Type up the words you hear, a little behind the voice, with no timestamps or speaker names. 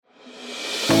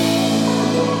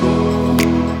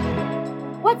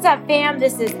What's up, fam?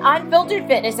 This is Unfiltered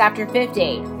Fitness After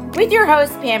 50 with your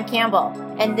host, Pam Campbell.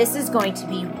 And this is going to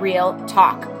be real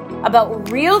talk about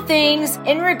real things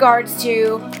in regards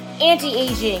to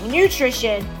anti-aging,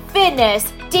 nutrition,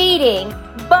 fitness, dating,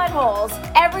 buttholes,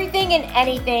 everything and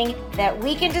anything that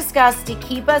we can discuss to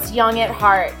keep us young at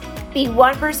heart, be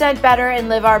 1% better, and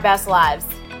live our best lives.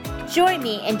 Join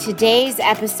me in today's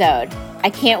episode.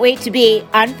 I can't wait to be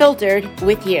unfiltered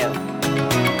with you.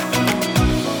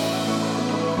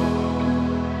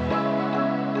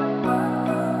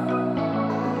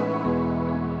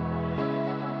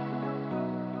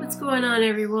 What's going on,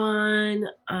 everyone?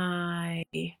 I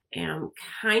am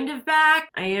kind of back.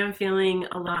 I am feeling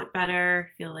a lot better.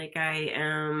 I feel like I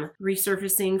am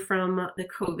resurfacing from the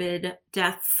COVID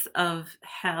deaths of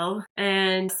hell.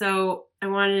 And so I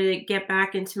wanted to get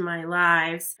back into my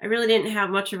lives. I really didn't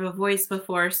have much of a voice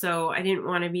before, so I didn't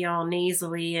want to be all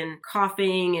nasally and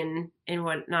coughing and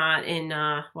whatnot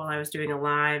while I was doing a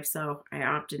live, so I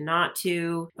opted not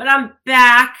to. But I'm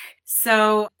back,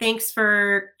 so thanks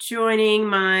for joining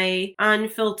my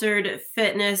Unfiltered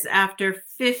Fitness After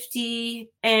 50.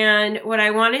 And what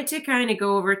I wanted to kind of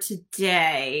go over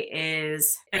today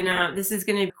is, and this is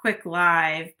going to be a quick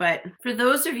live, but for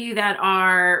those of you that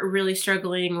are really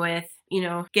struggling with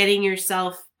getting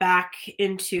yourself back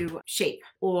into shape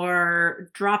or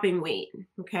dropping weight,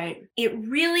 okay? It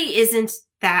really isn't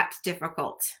that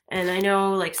difficult. And I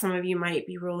know like some of you might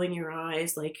be rolling your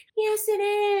eyes like, yes, it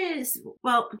is.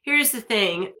 Well, here's the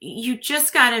thing. You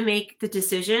just got to make the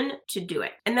decision to do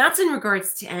it. And that's in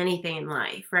regards to anything in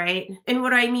life, right? And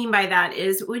what I mean by that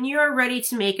is when you're ready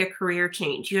to make a career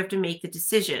change, you have to make the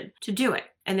decision to do it.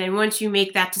 And then once you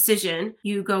make that decision,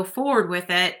 you go forward with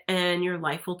it and your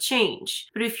life will change.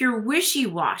 But if you're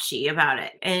wishy-washy about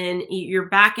it and you're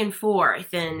back and forth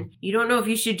and you don't know if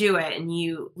you should do it and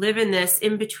you live in this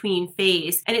in-between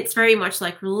phase, and it's very much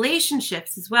like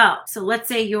relationships as well. So let's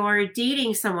say you're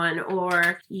dating someone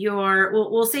or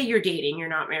we'll say you're dating, you're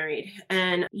not married,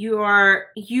 and you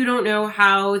don't know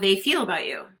how they feel about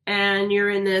you. And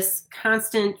you're in this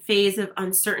constant phase of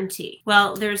uncertainty.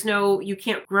 Well, you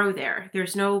can't grow there.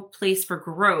 There's no place for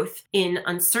growth in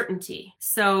uncertainty.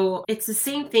 So it's the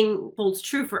same thing holds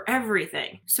true for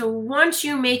everything. So once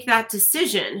you make that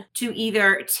decision to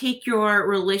either take your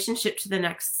relationship to the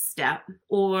next step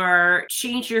or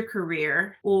change your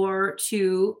career or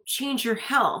to change your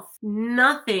health,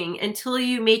 nothing until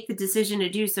you make the decision to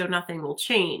do so, nothing will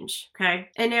change. Okay.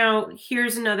 And now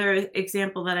here's another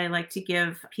example that I like to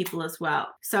give people as well.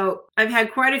 So I've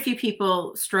had quite a few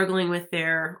people struggling with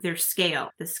their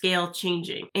scale, the scale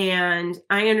changing. And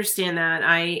I understand that.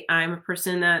 I'm a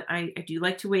person that I do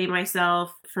like to weigh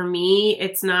myself. For me,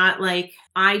 it's not like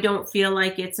I don't feel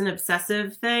like it's an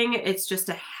obsessive thing. It's just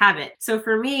a habit. So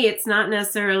for me, it's not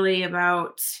necessarily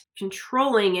about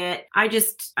controlling it. I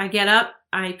get up,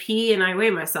 I pee, and I weigh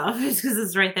myself just because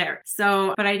it's right there.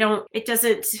 So, but it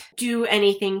doesn't do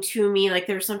anything to me. Like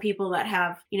there's some people that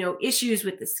have, issues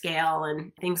with the scale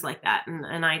and things like that.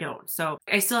 And I don't. So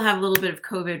I still have a little bit of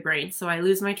COVID brain. So I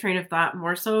lose my train of thought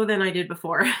more so than I did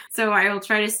before. So I will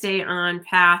try to stay on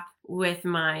path with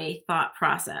my thought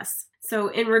process. So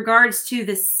in regards to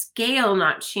the scale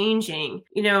not changing,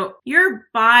 your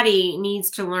body needs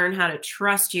to learn how to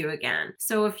trust you again.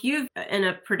 So if you're in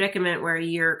a predicament where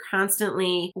you're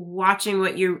constantly watching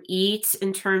what you eat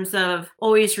in terms of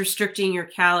always restricting your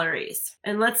calories,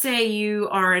 and let's say you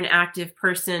are an active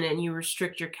person and you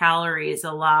restrict your calories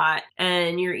a lot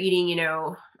and you're eating,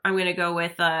 I'm going to go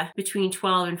with between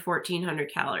 12 and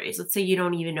 1400 calories. Let's say you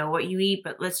don't even know what you eat,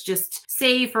 but let's just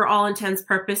say for all intents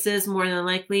purposes, more than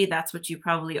likely, that's what you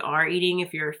probably are eating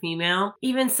if you're a female.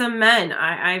 Even some men,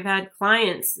 I've had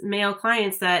male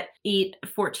clients that eat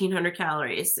 1400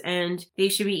 calories and they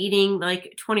should be eating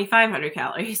like 2500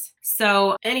 calories.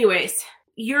 So anyways,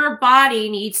 your body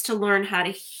needs to learn how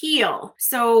to heal.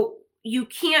 So you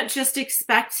can't just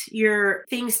expect your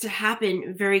things to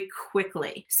happen very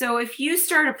quickly. So if you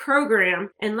start a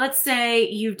program and let's say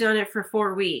you've done it for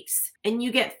 4 weeks and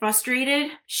you get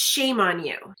frustrated, shame on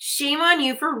you. Shame on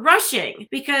you for rushing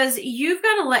because you've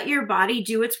got to let your body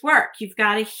do its work. You've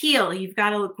got to heal. You've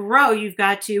got to grow. You've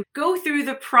got to go through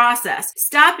the process.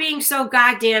 Stop being so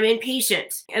goddamn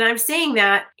impatient. And I'm saying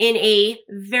that in a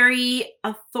very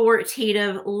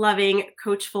authoritative, loving,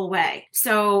 coachful way.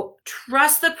 So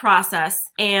trust the process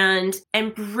and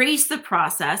embrace the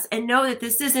process and know that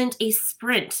this isn't a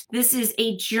sprint. This is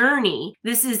a journey.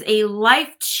 This is a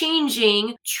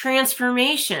life-changing transformation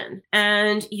transformation,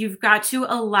 and you've got to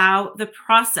allow the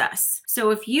process.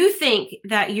 So if you think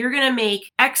that you're going to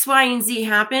make X, Y, and Z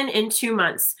happen in 2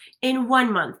 months, in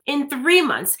 1 month, in 3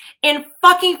 months, in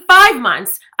fucking 5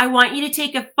 months, I want you to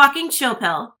take a fucking chill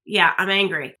pill. Yeah, I'm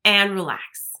angry. And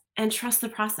relax and trust the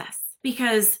process.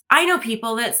 Because I know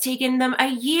people that's taken them a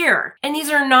year, and these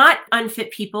are not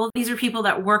unfit people. These are people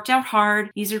that worked out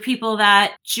hard. These are people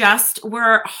that just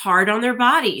were hard on their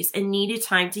bodies and needed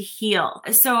time to heal.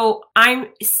 So I'm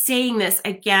saying this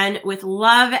again with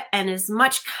love and as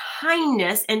much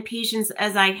kindness and patience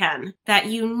as I can, that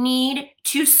you need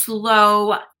to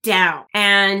slow down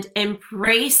and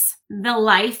embrace the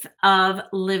life of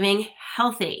living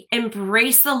healthy.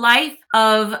 Embrace the life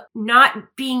of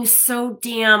not being so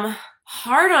damn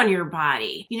hard on your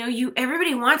body.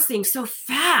 Everybody wants things so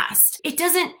fast.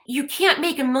 You can't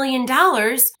make $1 million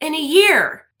in a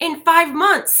year, in 5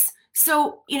 months.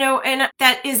 So, and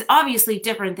that is obviously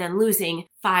different than losing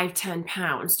 5-10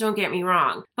 pounds. Don't get me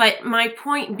wrong. But my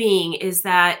point being is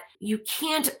that you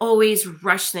can't always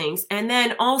rush things and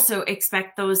then also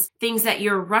expect those things that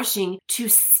you're rushing to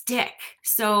stick.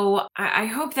 So I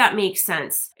hope that makes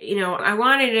sense. I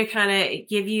wanted to kind of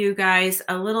give you guys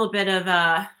a little bit of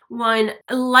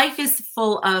life is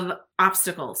full of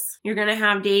obstacles. You're going to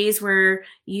have days where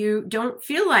you don't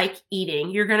feel like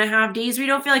eating. You're going to have days where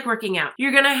you don't feel like working out.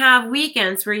 You're going to have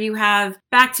weekends where you have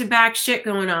back-to-back shit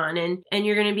going on and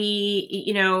you're going to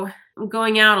be,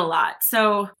 going out a lot.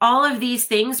 So all of these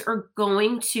things are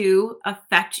going to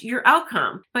affect your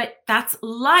outcome, but that's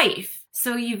life.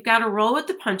 So you've got to roll with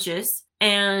the punches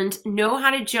and know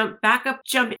how to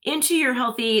jump into your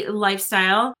healthy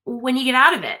lifestyle when you get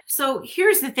out of it. So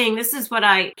here's the thing. This is what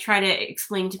I try to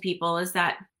explain to people is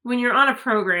that when you're on a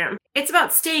program, it's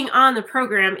about staying on the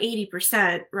program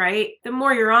 80%, right? The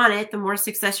more you're on it, the more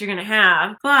success you're going to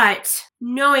have. But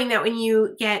knowing that when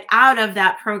you get out of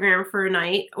that program for a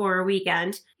night or a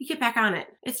weekend, you get back on it.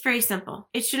 It's very simple.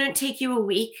 It shouldn't take you a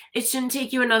week. It shouldn't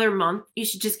take you another month. You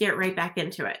should just get right back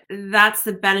into it. That's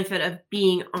the benefit of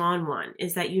being on one,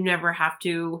 is that you never have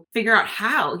to figure out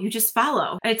how. You just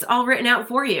follow. It's all written out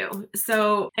for you.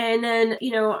 So, and then,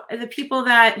 the people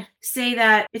that say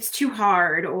that it's too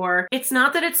hard, or it's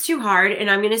not that it's too hard, and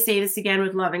I'm going to say this again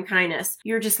with love and kindness,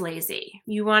 you're just lazy.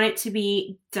 You want it to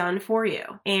be done for you.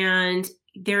 And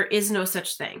there is no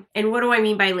such thing. And what do I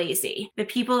mean by lazy? The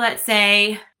people that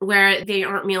say where they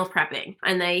aren't meal prepping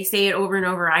and they say it over and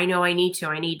over, I know I need to,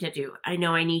 I need to do, I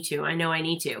know I need to, I know I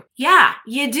need to. Yeah,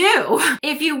 you do.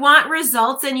 If you want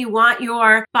results and you want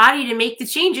your body to make the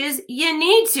changes, you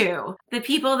need to. The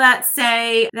people that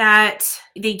say that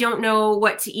they don't know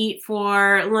what to eat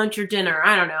for lunch or dinner,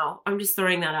 I don't know. I'm just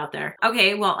throwing that out there.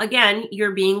 Okay, well, again,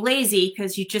 you're being lazy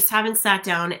because you just haven't sat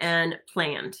down and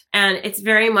planned. And it's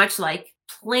very much like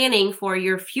planning for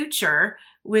your future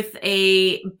with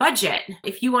a budget.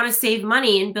 If you want to save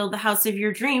money and build the house of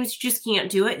your dreams, you just can't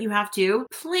do it. You have to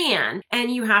plan and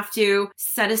you have to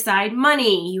set aside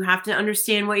money. You have to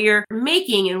understand what you're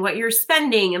making and what you're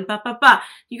spending and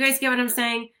You guys get what I'm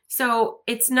saying? So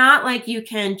it's not like you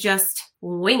can just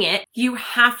wing it. You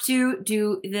have to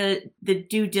do the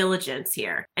due diligence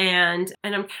here. And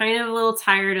I'm kind of a little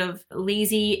tired of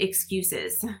lazy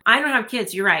excuses. I don't have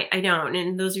kids. You're right. I don't.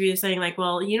 And those of you saying like,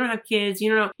 well, you don't have kids.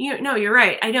 No, you're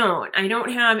right. I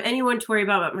don't have anyone to worry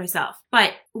about but myself.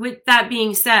 But with that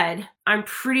being said, I'm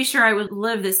pretty sure I would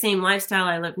live the same lifestyle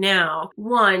I live now.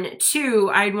 1, 2,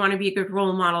 I'd want to be a good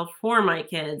role model for my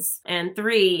kids. And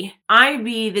 3, I'd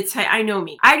be the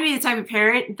type of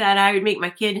parent that I would make my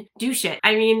kid do shit.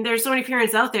 I mean, there's so many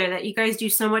parents out there that you guys do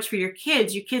so much for your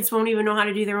kids. Your kids won't even know how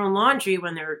to do their own laundry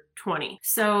when they're 20.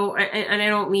 So, and I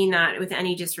don't mean that with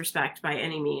any disrespect by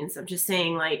any means. I'm just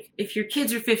saying, like, if your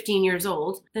kids are 15 years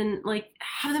old, then like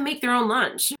have them make their own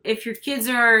lunch. If your kids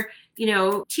are,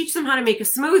 teach them how to make a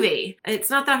smoothie. It's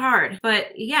not that hard.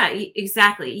 But yeah,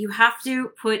 exactly. You have to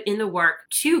put in the work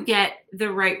to get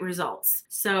the right results.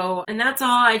 So, and that's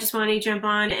all. I just want to jump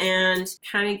on and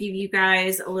kind of give you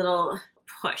guys a little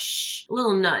push, a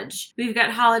little nudge. We've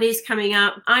got holidays coming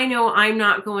up. I know I'm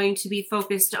not going to be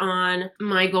focused on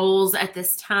my goals at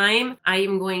this time. I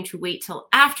am going to wait till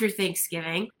after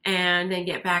Thanksgiving and then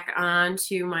get back on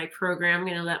to my program. I'm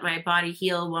going to let my body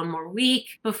heal 1 more week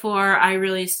before I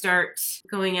really start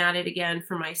going at it again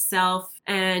for myself.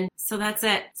 And so that's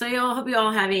it. So I hope you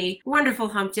all have a wonderful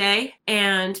hump day.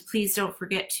 And please don't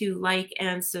forget to like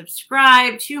and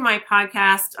subscribe to my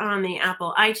podcast on the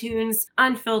Apple iTunes,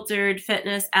 Unfiltered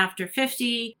Fitness After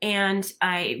 50. And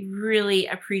I really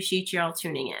appreciate you all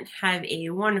tuning in. Have a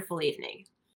wonderful evening.